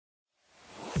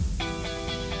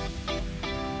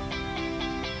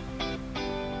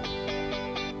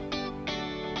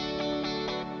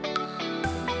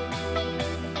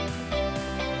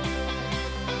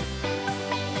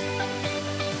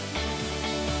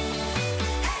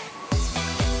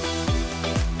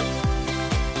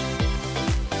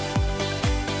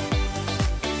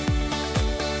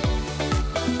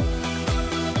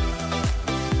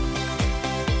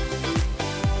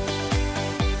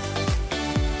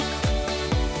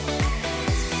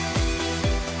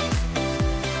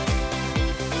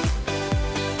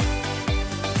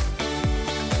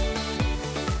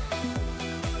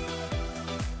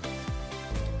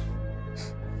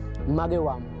make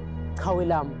wami chawe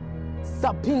lami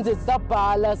saphinze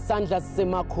sabhala sandla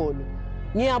sisemakholo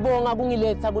ngiyabonga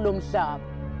kungiletha kulomhlaba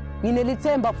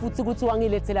nginelithemba futhi ukuthi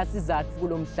wangilethela sizathu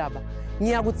kulomhlaba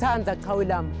ngiyakuthanda chawe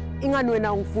lami ingani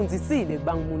wena ungifundisile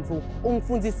bangumuntu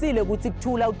ungifundisile ukuthi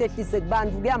kuthula utehlise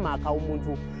kubantu kuyamakha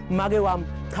umuntu make wami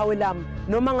chawe lami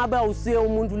noma ngabe awusiye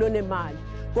umuntu lonemali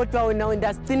kodwa wena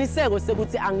wenda siciniseko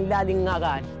sekuthi angilali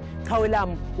ngingakahle chawe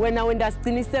lami wena wenda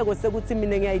siciniseko sekuthi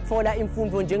mina ngiyayithola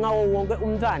imfundo njengawo wonke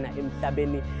umntwana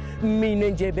emhlabeni mina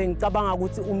nje bengicabanga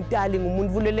ukuthi umntali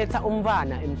ngumuntu uletha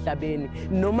umntwana emhlabeni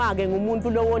noma ke ngumuntu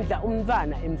lowondla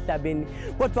umntwana emhlabeni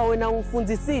kodwa wena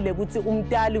ungifundisile ukuthi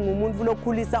umntali ngumuntu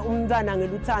lokhulisa umntwana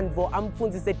ngeluthando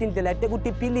amfundise indlela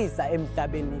tekutiphilisa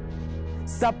emhlabeni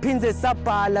saphinze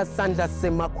sabhala sandla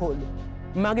semakholo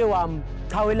make wami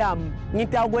chawe lami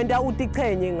ngitakwenda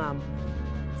utichenye ngami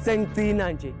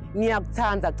sengigcina nje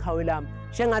ngiyakuthanda chawe lami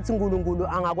shengathi uNkulunkulu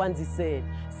angakwanzisela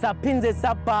saphinze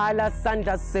sabhala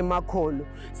sandla semakholo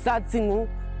sathi ngu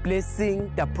Blessing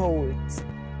the poet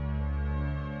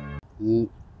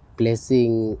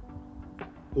Blessing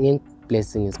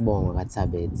isibongo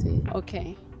kaTsabedze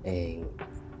okay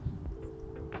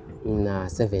na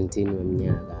 17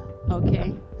 weminyaka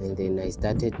okay and then I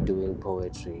started doing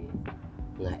poetry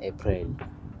in April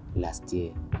last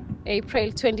year April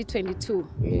 2022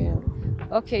 yeah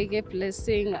okay ke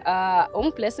Blessing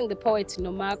Blessing the poet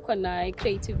noma khona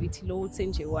creativity lo uthi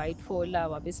nje white for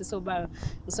lawa bese soba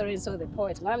sorry so the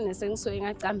poet ngami nesengisuke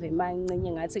ngacamba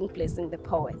emancinye ngathi Blessing the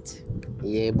poet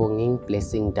yebo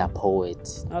Blessing the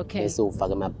poet okay bese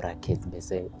ufaka ama brackets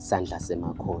bese sandla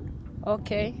semakholo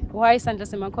okay why sandla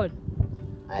semakholo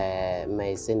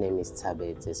my surname is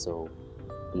Tsabedze so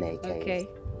like okay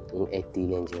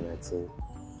ngedile nje ngathi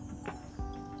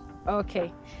okay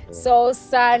yeah. So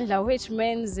sandla which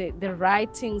means the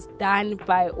writings done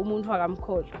by umuntu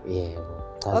wakamkholo yebo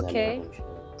okay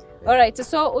all right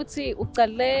so uthi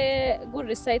uqale ku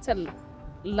recital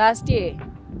last year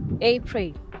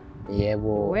April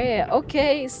yebo where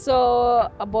okay so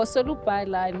abosola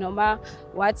ubhala noma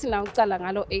wathi na uqala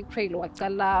ngalo April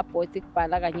waqala both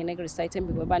ukubhala kanye ne recital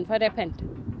ngikwebantu what happened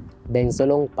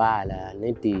bengisolo ngibhala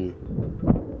nedi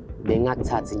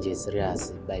bengakuthathi nje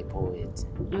serious by poet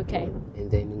okay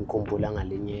and then ngikhumbula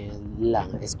ngalinye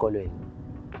ilanga esikolweni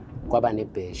kwaba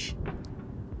nebash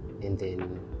and then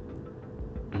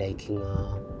like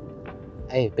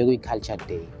bekuyi culture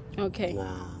day okay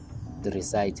the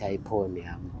recite poem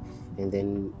yami and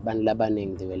then bantu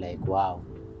labaningi they were like wow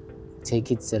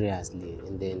take it seriously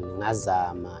and then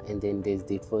ngazama and then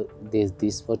there's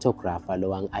this photographer lo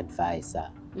wangi-advisor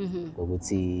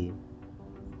ukuthi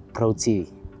Proti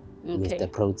Mr.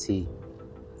 Proti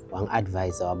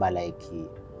wangi-advisor waba like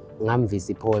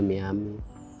ngamvisa poem yami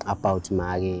about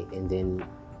make and then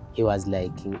he was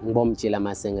like ngibomtshela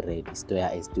mase ready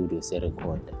stoya e-studio se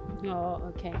recorder oh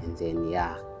okay and then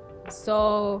yeah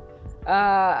so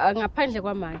ngaphandle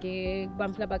kwamake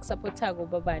kubantu abakusupportako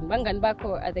babani bangani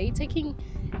bakho are they taking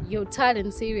your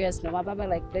talent serious noma baba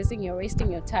like Blessing you're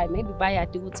wasting your time maybe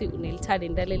bayadi ukuthi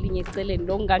unelitalent lelinye eceleni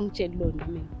lo ngangitshela lona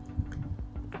mina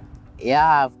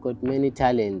yeah I've got many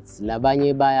talents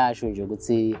labanye bayasho nje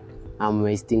ukuthi I'm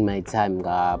wasting my time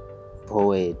nga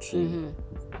poetry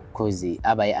cause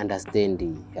abayi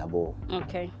understand yabo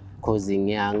okay cause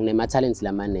nginema talents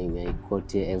lamaningi I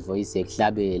got a voice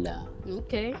ekuhlabela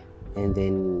okay and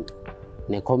then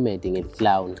ne comedy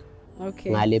ngeclown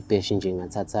okay ngale bash nje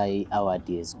ngathatha i-award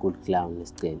ye school clown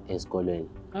esikolweni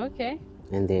okay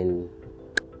and then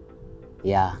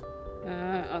yeah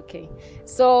okay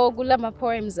so kulama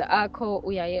poems akho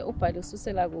uyaye ubhale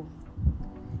ususela ku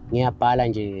ngiyabhala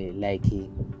nje like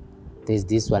there's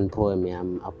this one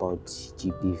poem about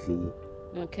GBV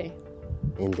okay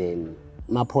and then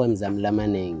ma poems am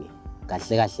lamaningi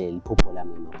kahle kahle liphupho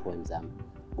lami ma poems am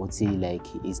uthi like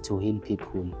is to heal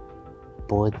people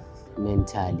both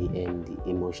mentally and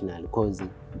emotionally cause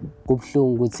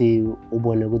kubhlungu ukuthi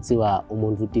ubone ukuthi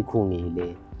umuntu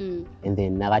utikhungile and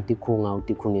then nakatikhunga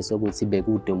utikhungiswa ukuthi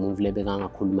bekude umuntu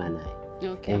lebekangakhuluma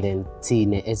naye okay and then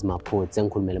thine as ma poets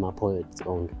engikhulumela ma poets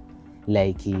only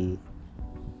like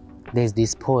there's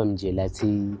this poem nje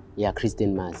lathi ya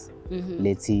Christian Mass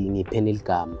lethi ngiphena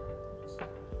iligama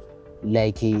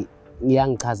like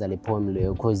ngiyangichaza le poem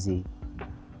leyo cause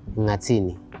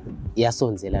ngathini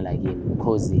iyasonzela la kimi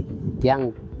cause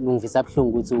ngivisa buhlungu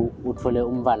ukuthi uthole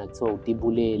umfana kuthiwa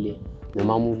utibulele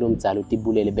noma umuntu omdala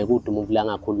utibulele bekude umuntu la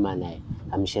ngakhuluma naye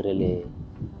amsherele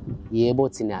yebo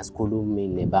thina asikhulumi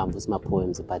nebamvu sima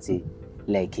poems but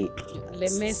like le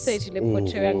message le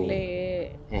portray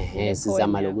le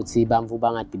sizama lokuthi bamvu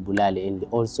bangadibulale and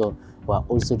also we're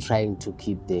also trying to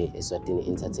keep the Eswatini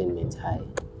entertainment high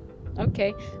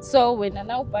Okay, so when I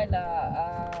now buy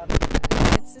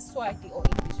it's Swahili or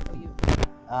English for you?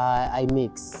 I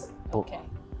mix. Okay.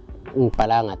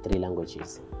 Ngibhala 3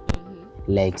 languages.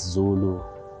 Like Zulu,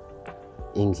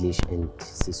 English and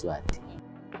Siswati.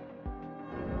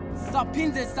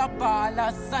 Saphinze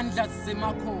sabhala sandla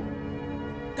semakhona.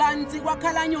 Kanti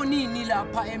kwakhala nyonini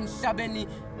lapha emhlabeni?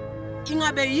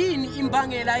 Ingabe yini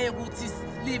imbangela yokuthi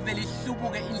live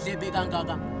lihlubuke indlebe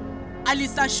kangaka?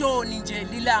 Alisashoni nje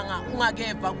lilanga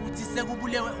ungakeva ukuthi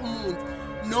sekubulewe umuntu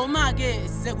noma ke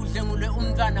sekudlengulwe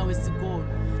umntwana wesikole.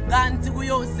 Kanti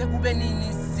kuyose kube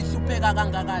nini sihlupheka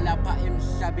kangaka lapha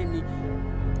emhlabeni?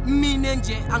 Mina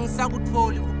nje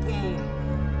angisakutholi ukuphumula.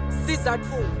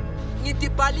 Sizathu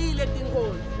ngidibhalile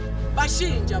tinkolo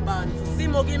bashinja abantu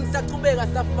simo kimi sachubeka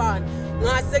safana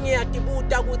ngase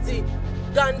ngiyadibuta ukuthi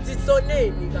kanti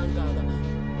soneni kangaka.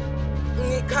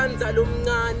 Ngikhanza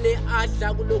lomncane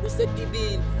adla kuloku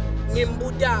sedibini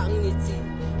ngimbuta ngithi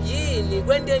yini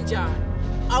kwende njani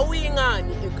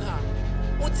awuyingani ekhaya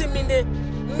uthi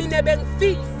mina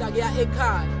bengifisa kuya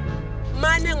ekhaya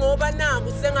mane ngoba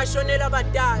naku sengashonela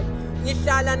abadala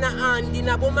ngihlala na andi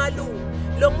nabo malume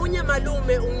lomunye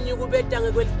malume unginyukubeda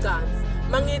ngekwelichansi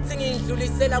mangithi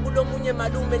ngidlulisela kulomunye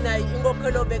malume naye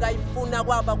inkokhelo bekayifuna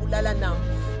kwaba kulala nami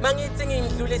mangithi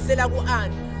ngidlulisela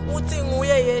kuani uthi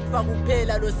nguye yedwa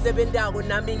kuphela lo sebentako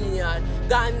nami ngiyana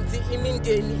kanti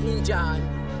imindeni injani.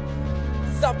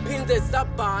 Saphinze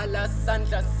sabhala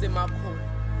sandla semakhona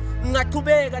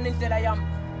ngaqhubeka nendlela yami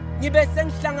ngibe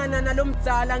sengihlangana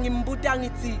nalomdzala ngimbuta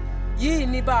ngithi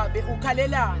yini babe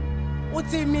ukhalelana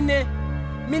uthi mina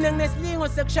nginesilingo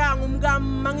sekushaya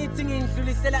ngumkami mangithi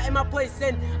ngidlulisela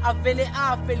emaphoyiseni avele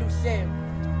afe luhlelo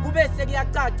kube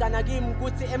sekuyacaca nakimi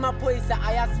ukuthi emaphoyisa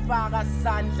ayasifaka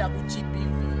sandla ku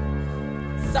GBV.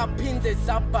 Saphinze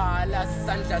sabhala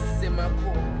sandla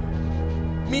semakhona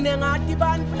mina ngathi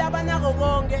bantu labanako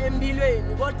konke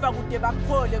empilweni kodwa kude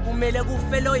bakuphole kumele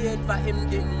kufe lo yedwa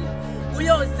emndenini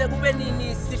kuyose kube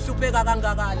nini sihlupheka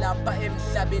kangaka lapha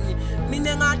emhlabeni.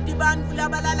 Mina ngathi bantu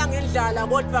labalala ngendlala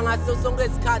kodwa ngaso sonke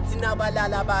isikhathi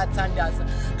nabalala bayathandaza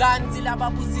kanti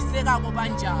lababusiseka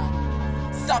banjani.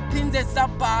 Saphinze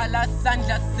sabhala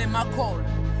sandla semakhona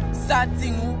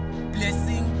sathi ngu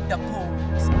blessing the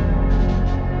poet.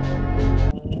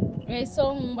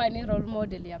 So ngubani role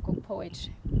model yakho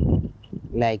poetry?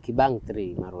 Like bang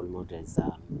 3 my role models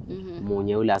are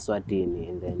munye uLeswatini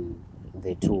and then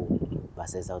the 2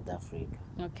 base South Africa.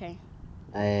 Okay.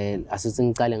 Asuthi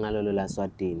ngicale ngalo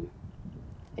Leswatini.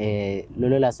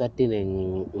 Lolo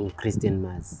Leswatini Christian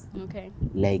Mass. Okay.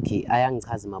 Like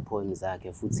ayangichaza ama poems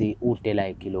akhe futhi ude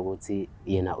like lokuthi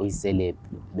yena uyiceleb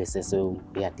bese so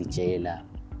uyadijela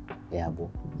yabo.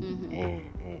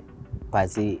 But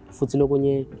futhi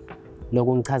lokunye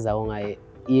lokungichazayo ngaye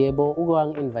yebo uke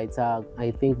wangi-invite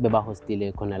I think beba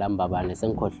hostile khona la mbabane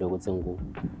sengikhohle ukuthi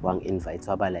wangi-invite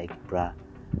waba like bra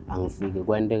angifike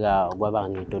kwenteka kwaba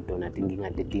ngidodona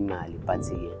ngingatete imali but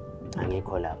ke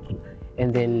angikho lapho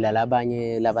and then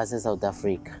lalabanye labase South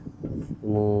Africa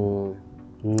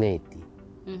nguNcedi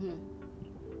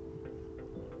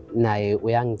naye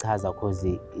uyangichaza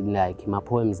cause like ma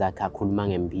poems akhe akhuluma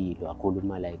ngempilo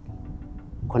akhuluma like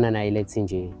khona naye lethi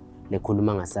nje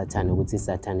lekhuluma ngaSathane ukuthi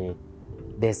iSathane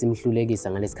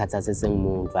besimhlulekisa ngalesikhathi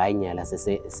asesengimuntu ayinyala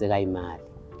sekayimali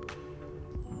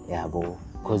yabo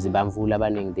cause bamvula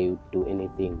abaningi they do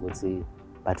anything ukuthi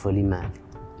bathola imali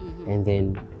and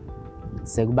then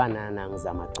sekubanana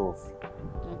ngizamacofi.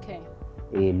 Okay.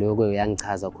 Lokho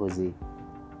uyangichaza cause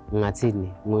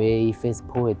ngathini nguye i-first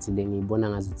poet lengibona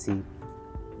ngazuthi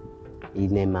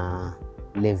inema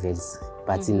levels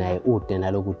but naye ude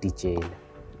naloku DJla.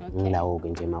 Ngilawo ke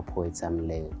nje ama poets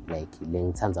like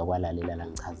lengithanza kwalalela la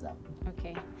ngichaza.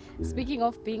 Okay. Speaking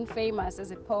of being famous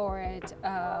as a poet,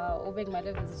 ubeng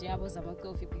malevels yabo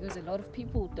zamacofi because a lot of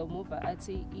people don't move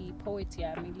athi I poet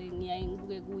yami lengiyaye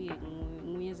ngibuke kuye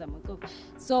nguye zamacofi.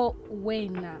 So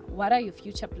what are your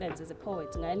future plans as a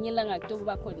poet? Nganyelanga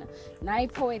kutoba khona nayi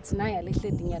poet naye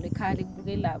lehledi nyalo ekhaya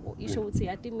kubuke labo isho ukuthi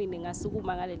yathi mina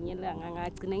ngasukuma ngale nyelanga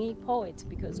ngagcina ngiyi poet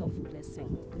because of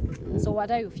blessing. So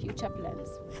what are your future plans?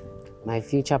 My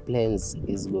future plans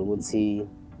is ukuthi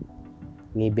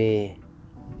ngibe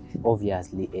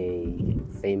obviously a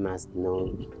famous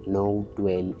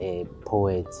a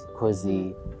poet because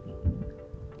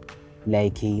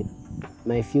like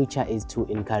my future is to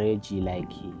encourage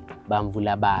like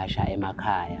bamvula basha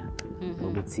emakhaya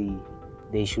ukuthi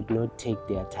they should not take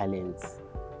their talents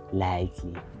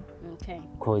lightly. Okay.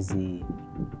 Because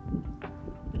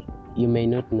you may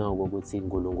not know ukuthi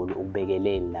uNkulunkulu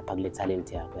ukubekeleni lapha kule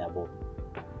talent yakho yabo.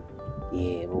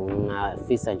 Yebo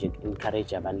ngafisa nje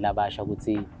encourage abantu labasha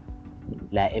ukuthi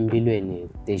la empilweni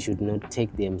they should not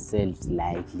take themselves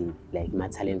lightly, like my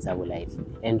talents are lightly,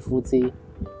 and futhi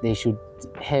they should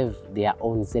have their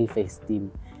own self-esteem.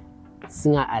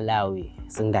 Singa alawi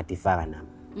singatifaka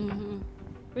nami.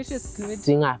 Which is good.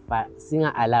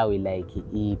 Singa alawi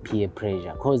like peer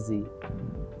pressure, cause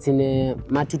tine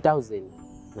ma 2000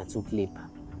 ngatu clip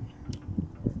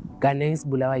kane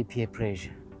sibulawa peer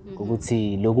pressure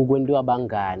ukuthi lokhu kwenziwa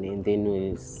abangane, and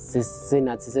then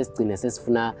senathi sesigcina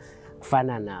sesifuna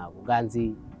kufana nabo,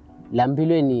 kanti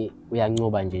lampilweni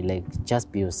uyancoba nje, like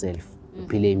just be yourself,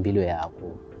 uphile impilo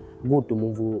yakho. Kude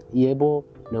umuntu yebo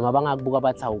noma bangakubuka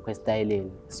bathawuka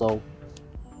estyleni, so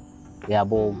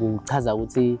yabo kuchaza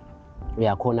ukuthi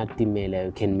uyakhona kutimela,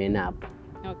 you can man up.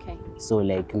 Okay. So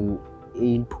like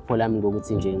iphupho lami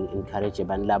ngokuthi nje encourage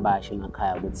abantu labasha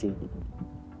emakhaya ukuthi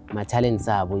my talents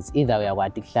abo, it's either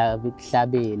uyakwati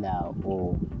kuhlabela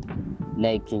or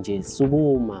like nje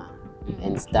sukuma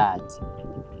and start.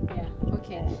 Yeah,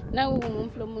 okay. Now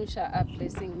umflo musha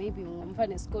Blessing, maybe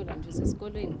umfana esikole nje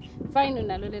sesikolweni. Fine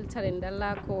unalo leli talent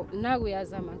lakho, naku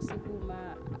uyazama kusukuma.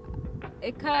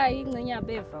 Ekhaya ingcenye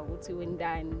abeva ukuthi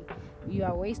wendani. You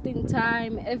are wasting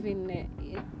time, even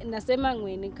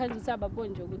nasemangweni kanti sababona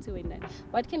nje ukuthi wendani.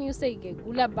 What can you say ke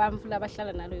kulabamfu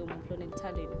labahlala nalo yomuntu one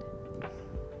talent?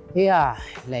 Yeah,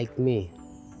 like me.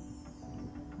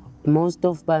 Most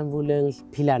of bamfu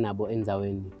lengiphila nabo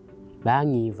enzaweni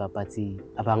bayangiva but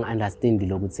abang understand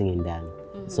lokuthi ngendani.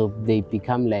 So they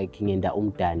become like ngenda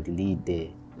umdandi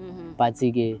leader. But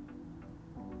ke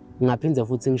ngaphinza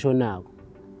futhi ngisho nako,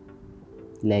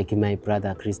 like my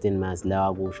brother Christian Mas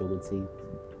lawa kusho ukuthi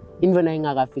invona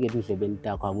ingakafike endlebeni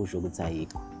takho akusho ukuthi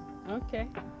ayikho. Okay.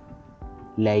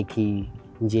 Like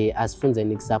nje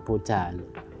asifunzeni ukusupportana.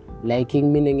 Like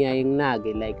mina ngiyaye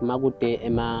nginake like makude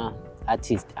ema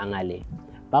artist angale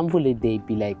bamvule they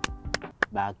be like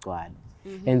bagcwala,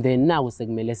 and then now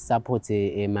sekumele support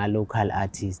ma local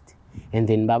artist, and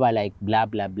then baba like blah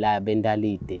blah blah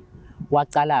bendalide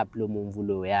waqala phi lo muntu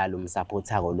lo yalo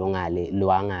umsupportako lo ngale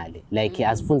lo angale, like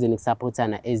asifunzeni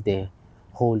ukusupportana as the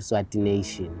whole Swati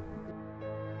nation.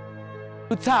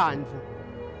 Uthando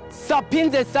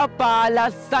saphinze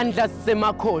sabhala sandla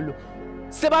semakholo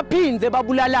sebaphinze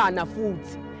babulalana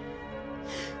futhi.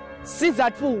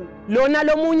 Sizathu lona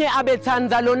lomunye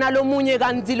abethanza lona lomunye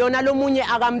kanti lona lomunye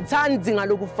akamthandi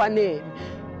ngalokufanele,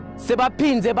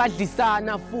 sebaphinze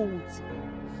badlisana futhi.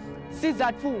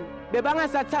 Sizathu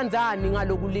bebangasathandzani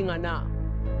ngalokulingana,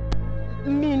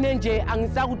 mine nje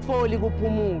angisakutfoli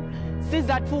kuphumula.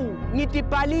 Sizathu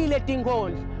ngitibhalile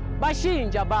tinkhondlo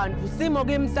bashinja abantu simo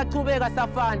kimi sachubeka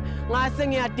safana, ngase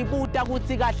ngiyadibuta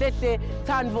ukuthi kahle hle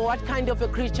Thandvo, what kind of a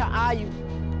creature are you?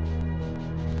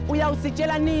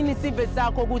 Uyawusitshela nini sive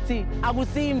sakho ukuthi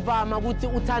akusimvama ukuthi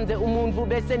uthanze umuntu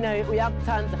bese naye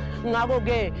uyakuthanda? Ngakho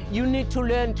ke you need to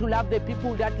learn to love the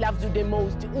people that loves you the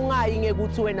most. Ungayi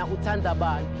ngekuthi wena uthanza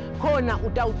abantu, khona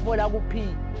utawutfola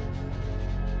kuphila.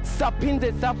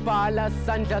 Saphinze sabhala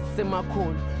sandla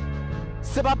semakholo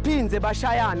sebaphinze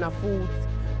bashayana futhi.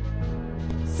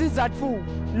 Sizathu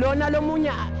lona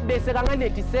lomunye bese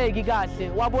kanganediseki kahle,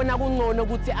 wabona kungcono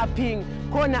ukuthi aphinge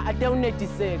khona ate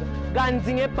unediseka,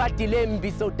 kanzi ngebhadi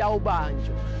lembi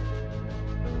sotawubanjwa.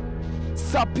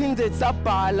 Saphinze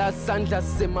sabhala sandla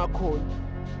semakholo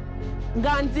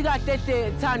kanzi kahle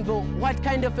hle Thandvo, what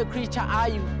kind of a creature are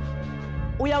you?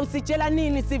 Uyawusitshela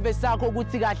nini sive sakho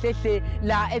ukuthi kahle hle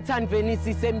la ethandweni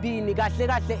sisembini, kahle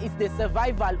kahle is the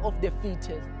survival of the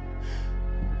fittest.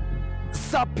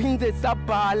 Saphinze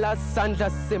sabhala sandla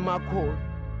semakholo.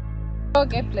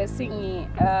 Okay, Blessing,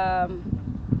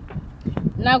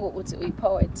 naku uthi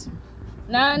uyi-poet.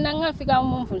 Nangafika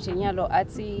umuntu nje nyalo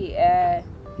athi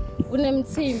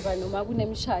kunemthimba noma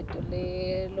kunemshado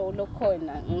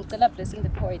lokhona, ngicela Blessing the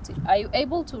poet, are you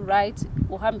able to write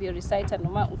uhambe reciter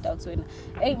noma udawuthi wena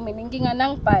hey mina inkinga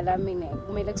nangibhala mina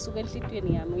kumele kusuke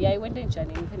enhlitweni yami, uyayiwenta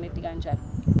njani internet kanjani?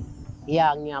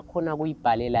 Yeah, ngiyakhona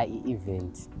kuyibhalela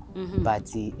i-event.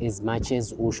 But as much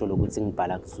as usho lokuthi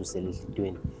ngibhala kususela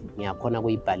enhlitweni, ngiyakhona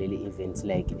kuyibhalela i-event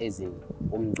like as in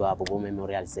umgcwabo bo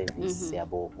memorial service,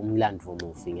 yabo umlandvo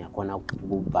mufi ngiyakhona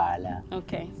ukubhala.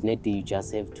 Okay. Maybe you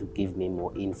just have to give me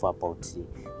more info about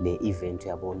the event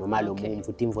yabo noma lo muntu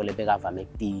futhi imvo lebekavame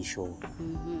kutisho.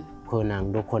 Khona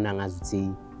ngilokhona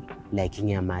ngazuthi like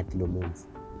ngiyamati lo muntu.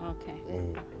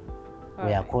 Okay.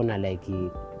 Uyakhona like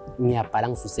ngiyabhala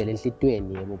ngisusela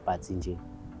enhlitweni yebo, but nje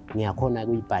ngiyakhona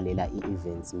kuyibhalela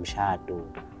i-events mshado.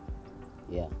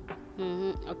 Yeah.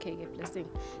 Okay, Blessing.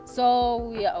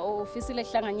 So officially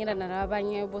hlanganyela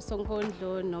nabanye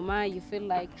bosonkondlo noma you feel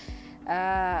like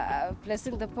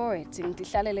Blessing the poet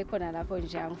ngihlalele khona lapho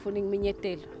nje angifuni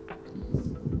ngiminyetelo?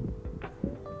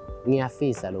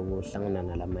 ngiyafisa lokuhlangana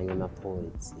nalamanye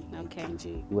ama-poets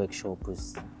nje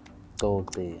workshops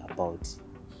coce about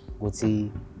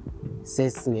ukuthi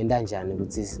sesingenda kanjani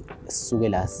ukuthi sisuke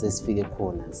la sesifike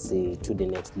khona to the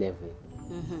next level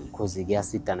because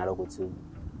kuyasida nalokuthi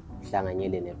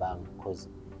uhlanganyele nebanga because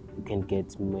you can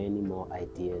get many more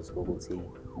ideas ukuthi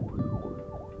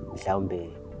mhlawumbe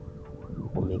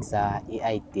umixa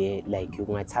i-idea like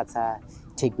ungathatha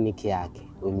technique yakhe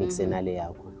umixe nale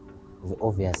yakho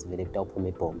obvious vele kutawuphuma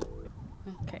ibhomba.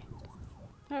 Okay,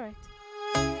 all right.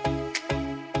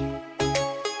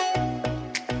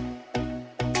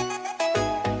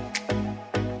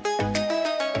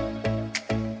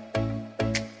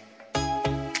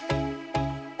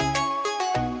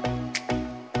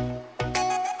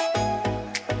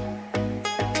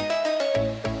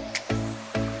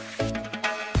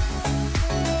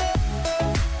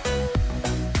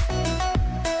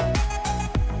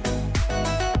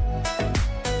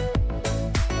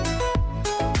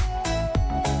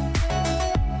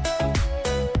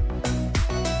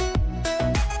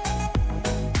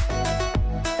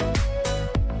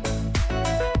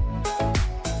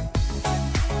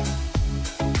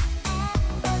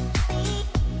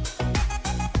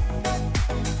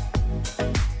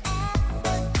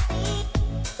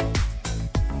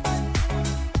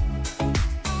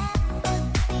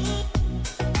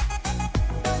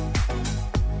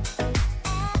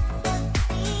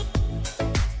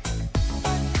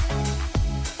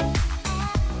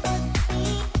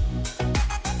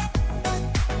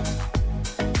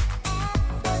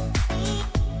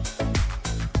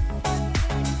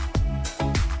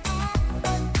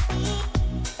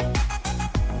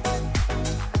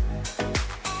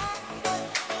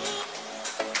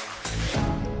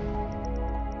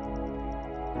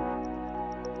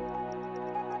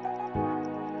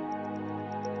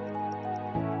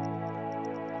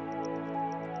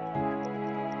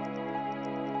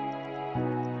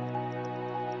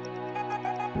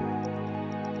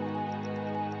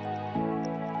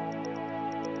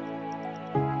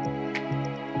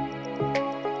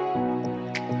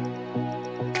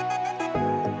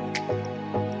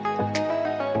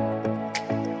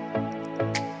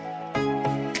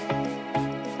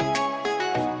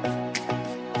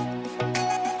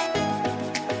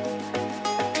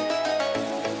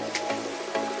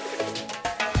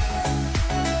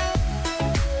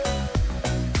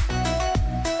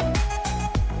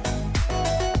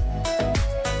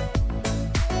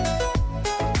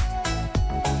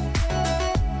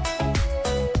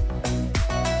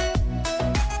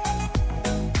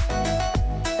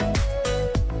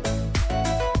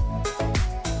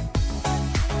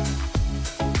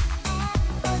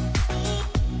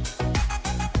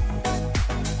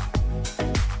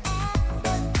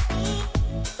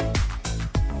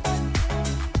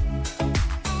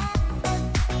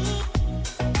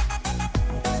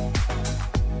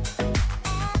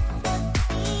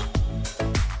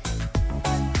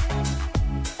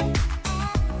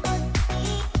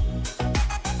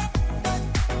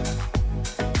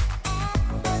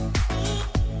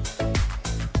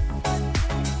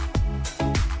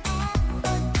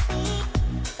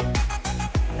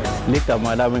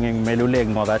 Ligama lami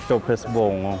ngingimeluleki ngwakaHlophe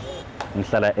Sibongo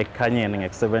ngihlala eKhanyeni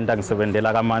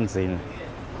ngisebentela kaManzini.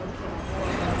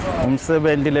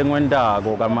 Umsebenzi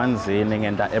lengwendako kaManzini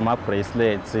ngenda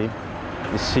ema-bracelets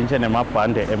ishintshe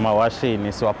nemabhande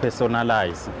emawashini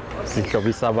siwa-personalize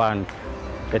sihlobisa abantu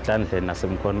eTandleni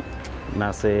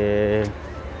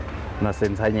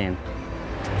nasenthanyeni.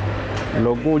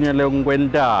 Lokunye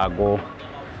lengikwendako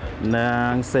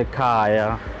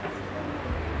nangisekhaya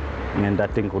ngenda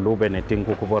tingulube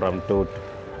netinkukhu boramtutu.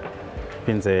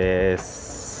 Phindze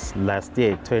last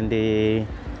year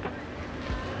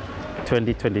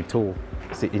 2022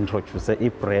 si-introduce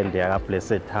i-brand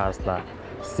yaka-Blessed Hustler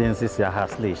since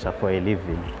siyahustlisha for a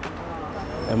living.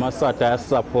 Emaswati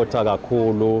ayasupporta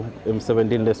kakhulu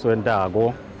emsebentini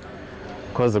lesiwendako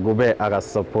cause kube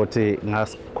akasupporti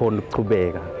ngasikhona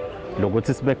ukuchubeka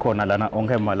lokuthi sibe khona lana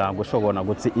onke malanga kusho kona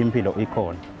ukuthi impilo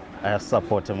ikhona.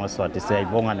 Ayasupport emaswati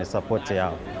siyayibonga nesupport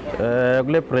yawo.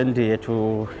 Kule brand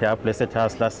yethu ya Blessed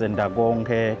Hustler senda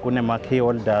konke kunema key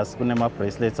holders kunema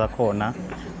bracelets akhona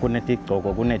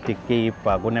kunetigcoko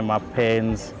kunetikipa kunema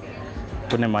pens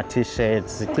kunema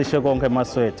t-shirts cishe konke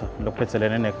emaswetha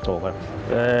lokuphethelene nekugcoka.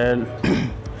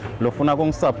 Lofuna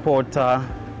kungisupporta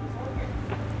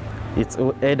it's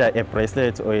either a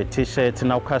bracelet or a t-shirt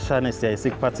nawukhashane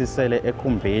siyayisikuphathisele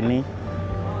ekhumbini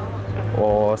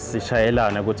o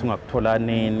sishayelane ukuthi ungakuthola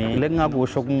nini.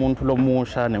 Lengingakusho kumuntu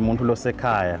lomusha nemuntu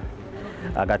losekhaya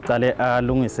akaqale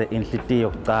alungise inhlitiyo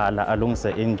yokucala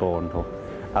alungise ingqondo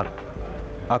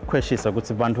akukhweshisa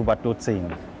ukuthi abantu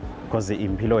batotsini because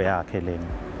impilo yakhe lena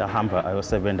ahamba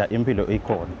ayosebenza impilo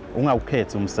ikhona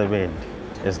ungawukhethi umsebenzi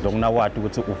esilokuna wathi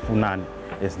ukuthi ufunani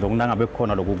esilokuna ngabe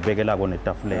khona lokubekela kona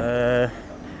etafuleni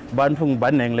bantu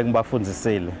ngibanenge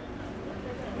lengibafundzisile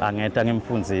angeta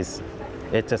ngimfundzisi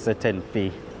ethe certain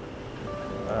fee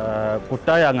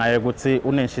kutaya ngaye ukuthi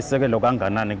unenshisekelo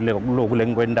kanganani kuloku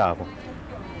lengikwendako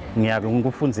ngiyake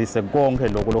ngikufundzise konke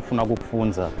lokho lofuna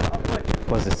ukukufunza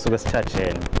because sisuke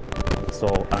sithatshene so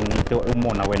angite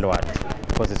umona welwazi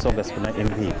because sonke sifuna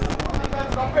impilo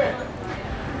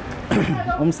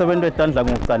umsebenzi weTandla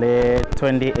ngiqale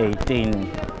 2018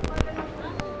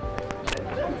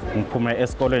 ngiphume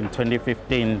esikoleni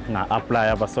 2015 nga-apply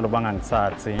abasolo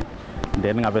bangangithathi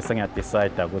then ngabe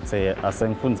sengiyadecide ukuthi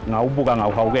asengifunza ngawubuka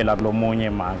ngawuhawukela kulomunye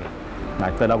manje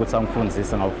ngacela ukuthi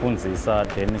angifundzise ngawufundzisa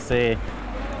then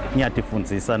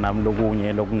ngiyadifundzisa nami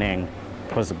lokunye lokunenge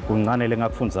because kuncane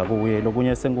lengakufunza kuye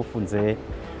lokunye sengikufunze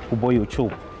kubo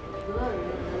YouTube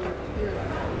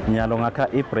nyalo ngakha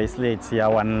i-bracelet ya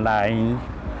online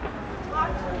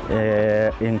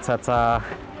ingithatha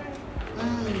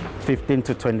 15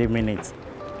 to 20 minutes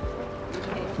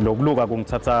lokuluka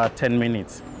kungithatha 10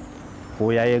 minutes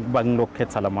uyaye kuba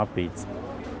ngilokhetha lama beats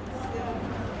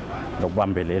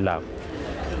lokubambelela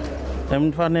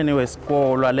emntfaneni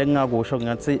wesikolo lengakusho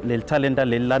ngathi leli talenta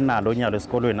leli lanalo nyalo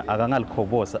esikolweni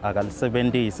akangalikhobosa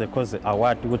akalisebenzise because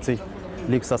awadi ukuthi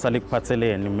likusasa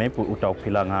likuphatheleni maybe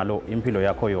utawuphila ngalo impilo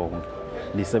yakho yonke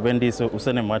lisebenzise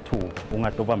usenemathuba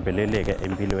ungatobambeleleke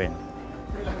empilweni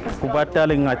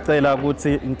kubatali ngicela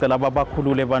ukuthi ngicela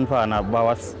babakhulule abantwana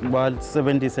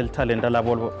basebenzise italenta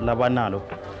labo labanalo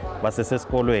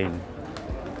basesesikolweni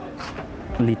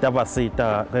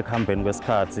litabasita ekuhambeni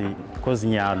kwesikhathi because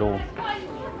nyalo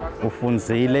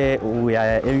ufunzile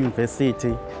uyaya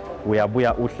e-university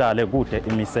uyabuya uhlale kude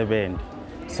imisebenzi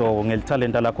so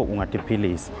ngelitalenta lakho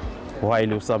ungatiphilisa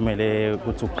while usamele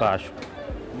ukuthi uqashwe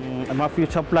ama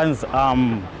future plans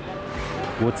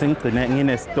ukuthi ngigcine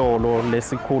nginesitolo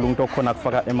lesikhulu into khona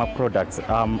kufaka ema products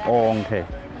onke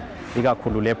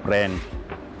ikakhulu le brand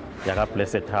yaka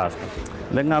Blessed Heart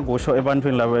lengakusho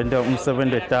ebantwini labento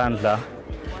umsebenzi weTandla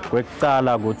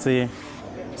kwekucala ukuthi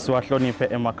siwahloniphe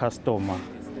ema customer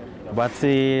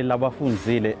bathi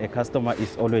labafunzile a customer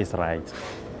is always right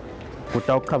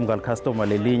kutawuqhamuka le customer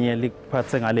lelinye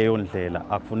likuphathe ngaleyo ndlela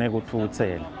akufuneka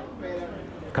uthuthele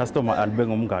customer alibe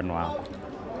ngumngani wakho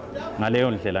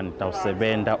ngaleyo ndlela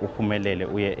nitawusebenza uphumelele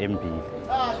uye embili